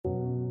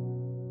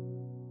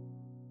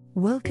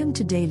Welcome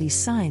to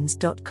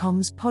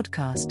dailysigns.com's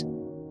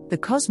podcast. The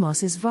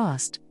cosmos is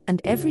vast,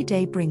 and every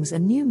day brings a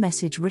new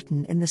message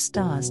written in the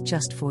stars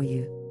just for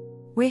you.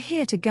 We're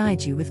here to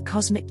guide you with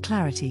cosmic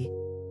clarity.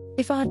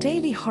 If our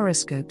daily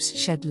horoscopes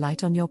shed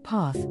light on your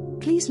path,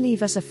 please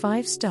leave us a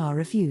 5-star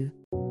review.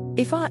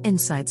 If our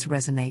insights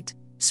resonate,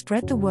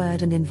 spread the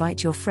word and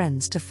invite your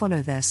friends to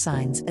follow their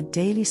signs at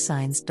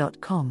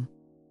dailysigns.com.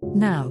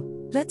 Now,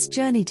 let's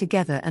journey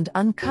together and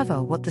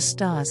uncover what the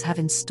stars have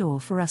in store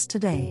for us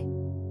today.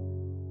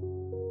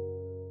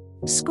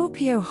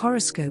 Scorpio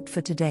horoscope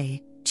for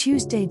today,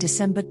 Tuesday,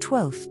 December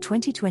 12,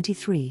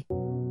 2023.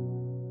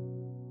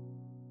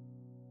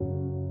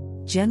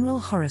 General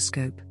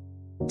horoscope.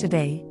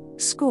 Today,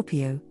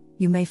 Scorpio,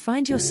 you may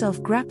find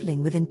yourself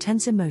grappling with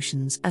intense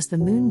emotions as the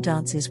moon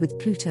dances with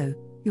Pluto,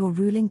 your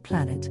ruling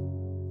planet.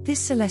 This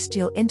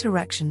celestial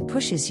interaction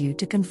pushes you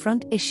to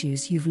confront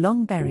issues you've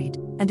long buried,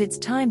 and it's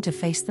time to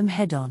face them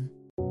head-on.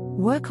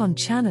 Work on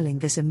channeling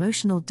this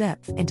emotional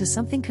depth into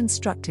something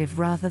constructive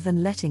rather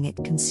than letting it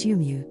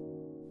consume you.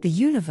 The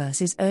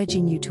universe is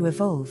urging you to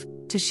evolve,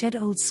 to shed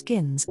old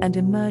skins and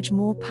emerge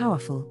more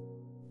powerful.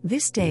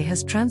 This day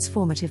has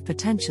transformative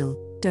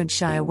potential, don't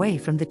shy away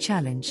from the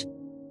challenge.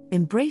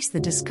 Embrace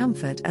the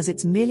discomfort as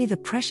it's merely the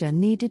pressure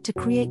needed to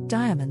create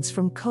diamonds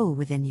from coal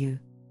within you.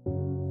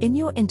 In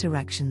your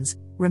interactions,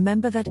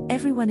 remember that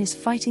everyone is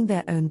fighting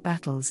their own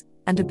battles,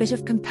 and a bit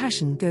of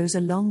compassion goes a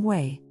long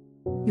way.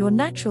 Your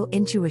natural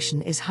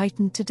intuition is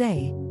heightened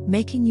today,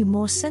 making you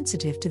more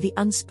sensitive to the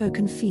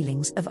unspoken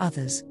feelings of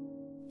others.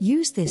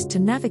 Use this to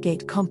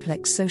navigate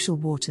complex social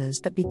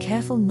waters, but be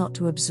careful not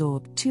to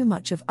absorb too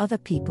much of other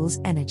people's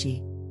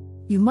energy.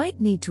 You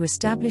might need to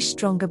establish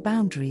stronger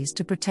boundaries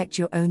to protect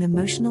your own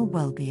emotional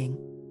well-being.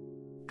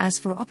 As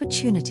for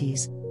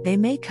opportunities, they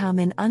may come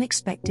in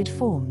unexpected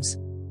forms.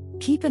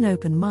 Keep an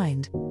open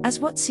mind, as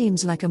what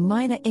seems like a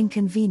minor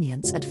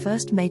inconvenience at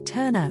first may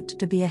turn out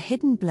to be a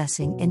hidden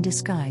blessing in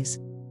disguise.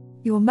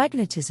 Your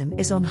magnetism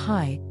is on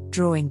high,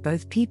 drawing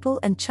both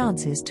people and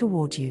chances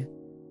toward you.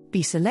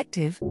 Be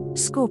selective,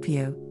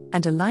 Scorpio,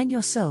 and align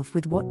yourself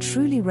with what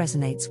truly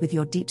resonates with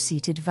your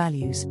deep-seated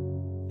values.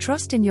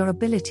 Trust in your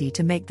ability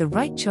to make the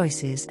right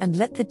choices and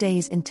let the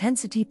day's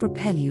intensity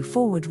propel you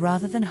forward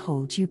rather than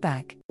hold you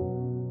back.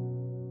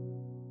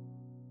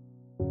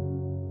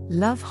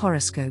 Love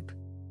horoscope.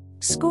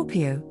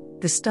 Scorpio,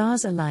 the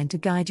stars align to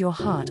guide your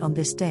heart on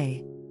this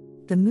day.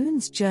 The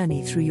moon's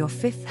journey through your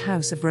 5th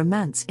house of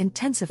romance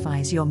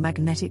intensifies your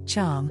magnetic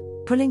charm,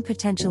 pulling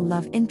potential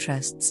love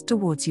interests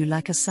towards you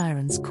like a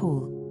siren's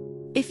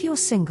call. If you're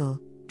single,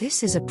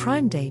 this is a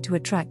prime day to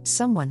attract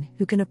someone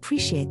who can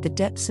appreciate the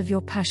depths of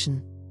your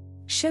passion.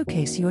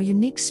 Showcase your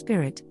unique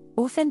spirit,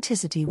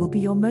 authenticity will be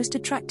your most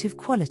attractive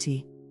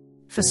quality.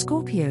 For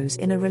Scorpios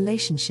in a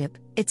relationship,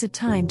 it's a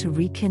time to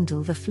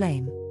rekindle the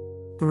flame.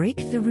 Break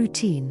the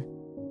routine.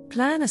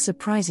 Plan a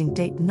surprising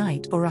date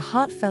night or a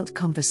heartfelt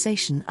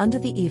conversation under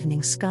the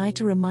evening sky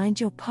to remind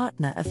your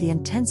partner of the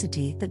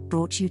intensity that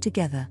brought you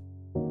together.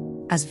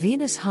 As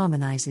Venus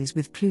harmonizes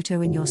with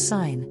Pluto in your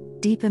sign,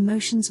 deep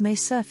emotions may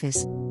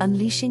surface,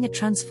 unleashing a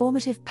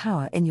transformative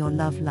power in your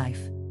love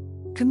life.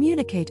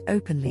 Communicate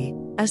openly,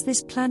 as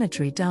this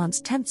planetary dance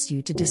tempts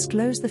you to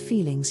disclose the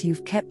feelings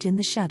you've kept in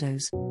the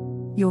shadows.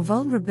 Your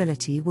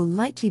vulnerability will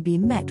likely be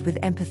met with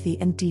empathy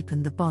and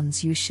deepen the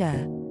bonds you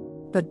share.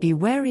 But be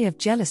wary of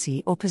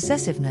jealousy or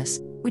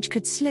possessiveness, which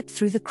could slip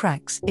through the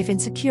cracks if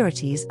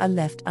insecurities are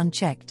left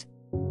unchecked.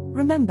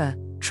 Remember,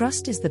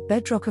 trust is the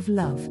bedrock of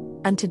love,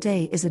 and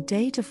today is a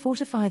day to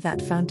fortify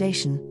that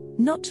foundation,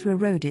 not to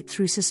erode it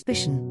through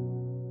suspicion.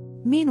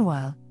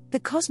 Meanwhile, the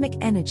cosmic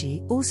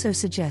energy also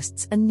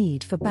suggests a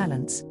need for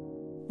balance.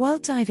 While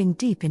diving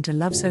deep into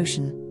love's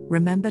ocean,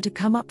 remember to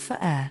come up for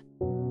air.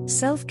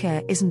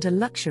 Self-care isn't a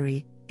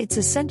luxury, it's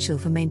essential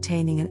for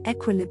maintaining an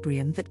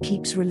equilibrium that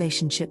keeps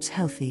relationships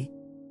healthy.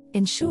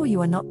 Ensure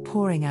you are not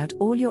pouring out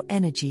all your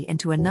energy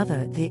into another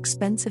at the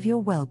expense of your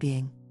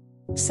well-being.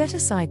 Set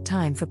aside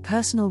time for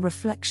personal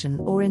reflection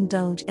or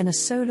indulge in a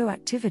solo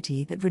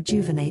activity that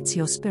rejuvenates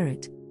your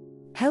spirit.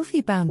 Healthy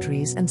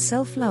boundaries and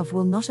self-love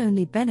will not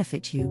only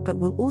benefit you but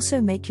will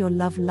also make your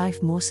love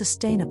life more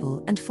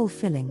sustainable and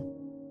fulfilling.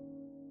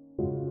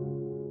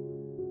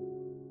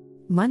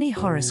 Money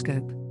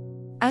horoscope.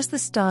 As the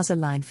stars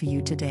align for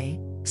you today,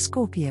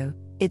 Scorpio,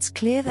 it's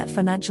clear that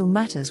financial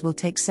matters will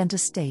take center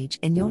stage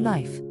in your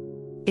life.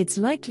 It's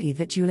likely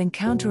that you'll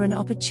encounter an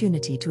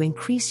opportunity to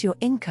increase your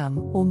income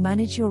or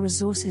manage your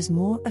resources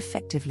more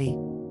effectively.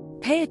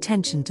 Pay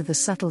attention to the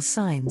subtle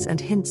signs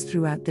and hints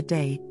throughout the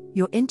day.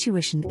 Your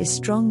intuition is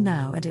strong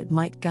now and it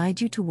might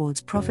guide you towards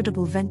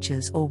profitable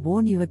ventures or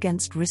warn you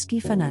against risky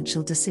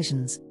financial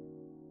decisions.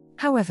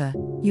 However,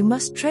 you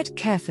must tread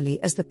carefully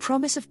as the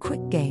promise of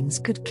quick gains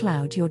could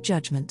cloud your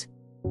judgment.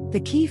 The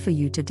key for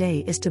you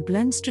today is to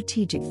blend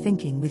strategic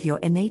thinking with your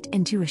innate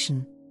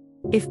intuition.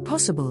 If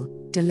possible,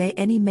 delay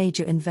any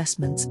major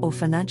investments or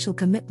financial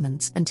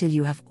commitments until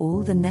you have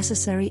all the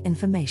necessary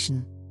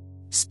information.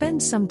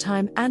 Spend some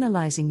time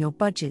analyzing your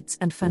budgets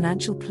and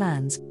financial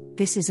plans.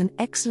 This is an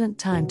excellent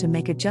time to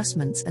make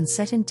adjustments and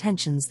set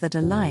intentions that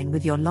align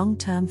with your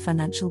long-term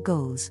financial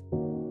goals.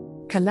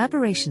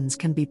 Collaborations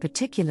can be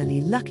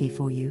particularly lucky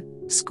for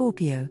you,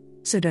 Scorpio,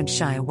 so don't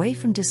shy away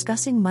from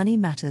discussing money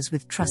matters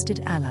with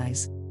trusted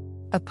allies.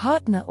 A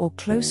partner or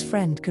close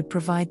friend could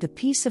provide the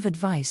piece of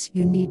advice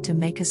you need to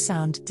make a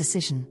sound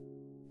decision.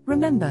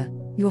 Remember,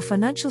 your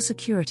financial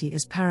security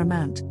is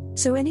paramount,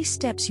 so any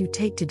steps you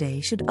take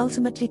today should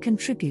ultimately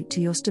contribute to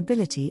your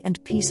stability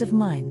and peace of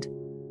mind.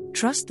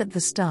 Trust that the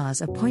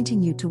stars are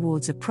pointing you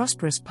towards a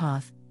prosperous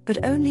path,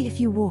 but only if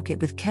you walk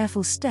it with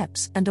careful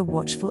steps and a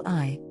watchful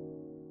eye.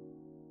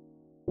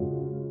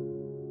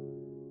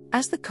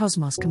 As the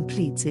cosmos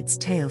completes its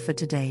tale for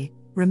today,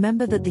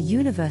 remember that the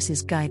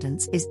universe's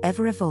guidance is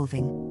ever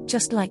evolving,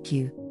 just like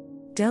you.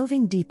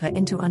 Delving deeper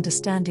into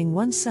understanding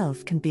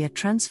oneself can be a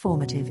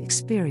transformative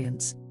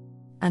experience.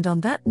 And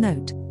on that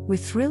note, we're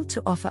thrilled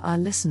to offer our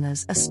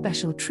listeners a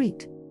special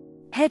treat.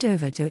 Head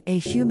over to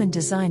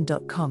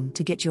ahumandesign.com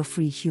to get your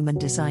free human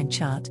design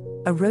chart,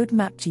 a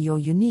roadmap to your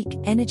unique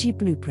energy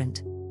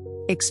blueprint.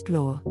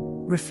 Explore,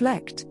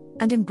 reflect,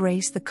 and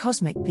embrace the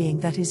cosmic being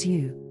that is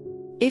you.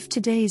 If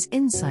today's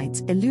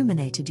insights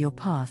illuminated your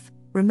path,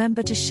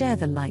 remember to share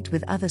the light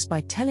with others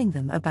by telling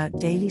them about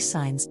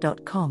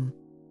dailysigns.com.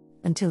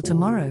 Until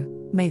tomorrow,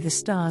 may the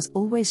stars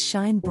always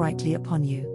shine brightly upon you.